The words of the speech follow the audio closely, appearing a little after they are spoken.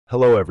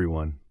Hello,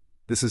 everyone.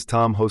 This is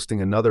Tom hosting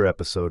another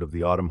episode of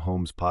the Autumn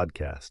Homes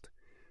podcast.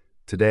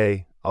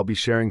 Today, I'll be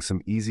sharing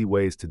some easy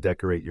ways to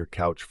decorate your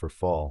couch for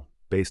fall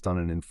based on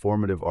an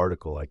informative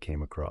article I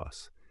came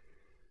across.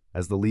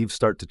 As the leaves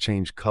start to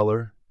change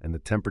color and the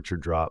temperature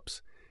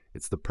drops,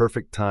 it's the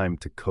perfect time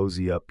to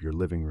cozy up your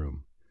living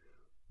room.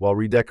 While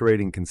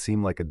redecorating can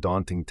seem like a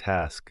daunting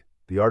task,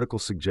 the article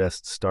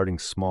suggests starting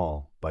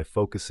small by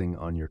focusing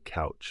on your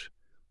couch,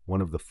 one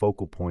of the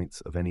focal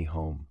points of any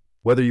home.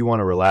 Whether you want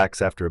to relax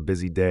after a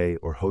busy day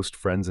or host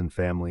friends and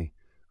family,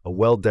 a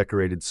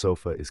well-decorated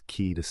sofa is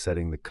key to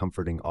setting the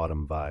comforting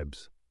autumn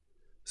vibes.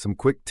 Some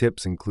quick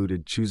tips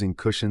included choosing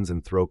cushions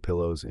and throw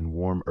pillows in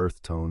warm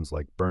earth tones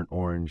like burnt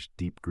orange,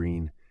 deep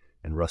green,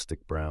 and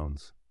rustic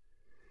browns.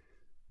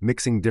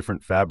 Mixing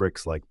different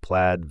fabrics like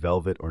plaid,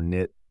 velvet, or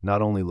knit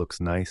not only looks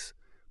nice,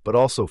 but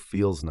also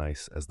feels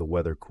nice as the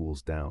weather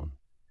cools down.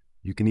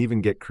 You can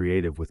even get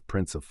creative with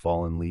prints of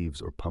fallen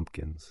leaves or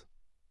pumpkins.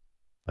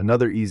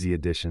 Another easy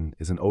addition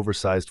is an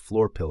oversized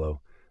floor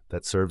pillow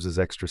that serves as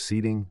extra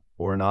seating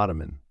or an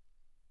ottoman.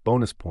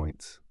 Bonus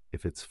points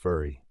if it's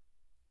furry.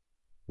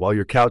 While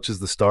your couch is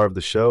the star of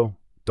the show,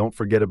 don't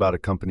forget about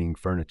accompanying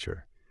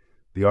furniture.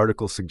 The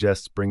article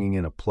suggests bringing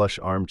in a plush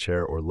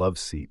armchair or love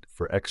seat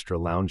for extra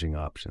lounging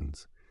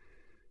options.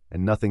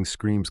 And nothing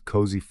screams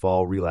cozy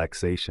fall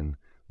relaxation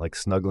like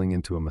snuggling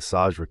into a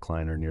massage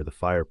recliner near the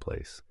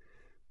fireplace.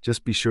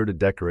 Just be sure to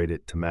decorate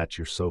it to match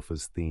your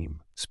sofa's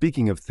theme.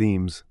 Speaking of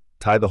themes,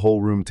 tie the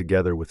whole room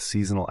together with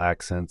seasonal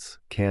accents,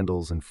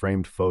 candles, and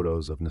framed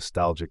photos of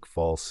nostalgic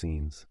fall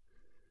scenes.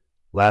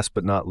 Last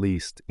but not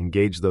least,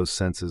 engage those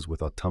senses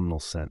with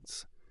autumnal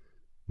scents.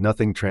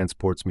 Nothing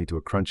transports me to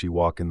a crunchy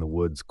walk in the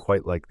woods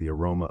quite like the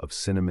aroma of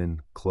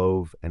cinnamon,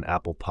 clove, and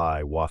apple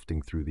pie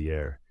wafting through the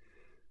air.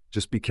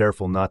 Just be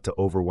careful not to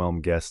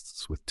overwhelm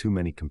guests with too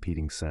many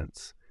competing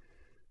scents.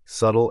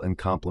 Subtle and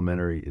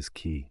complementary is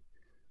key.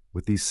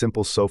 With these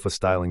simple sofa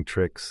styling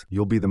tricks,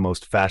 you'll be the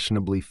most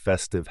fashionably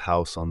festive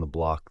house on the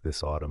block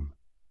this autumn.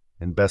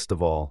 And best of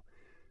all,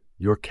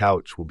 your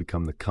couch will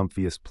become the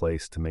comfiest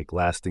place to make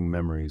lasting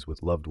memories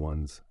with loved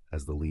ones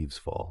as the leaves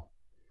fall.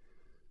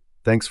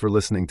 Thanks for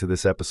listening to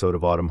this episode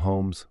of Autumn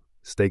Homes.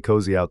 Stay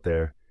cozy out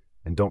there,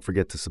 and don't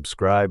forget to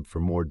subscribe for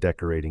more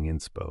decorating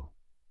inspo.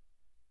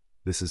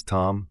 This is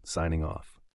Tom, signing off.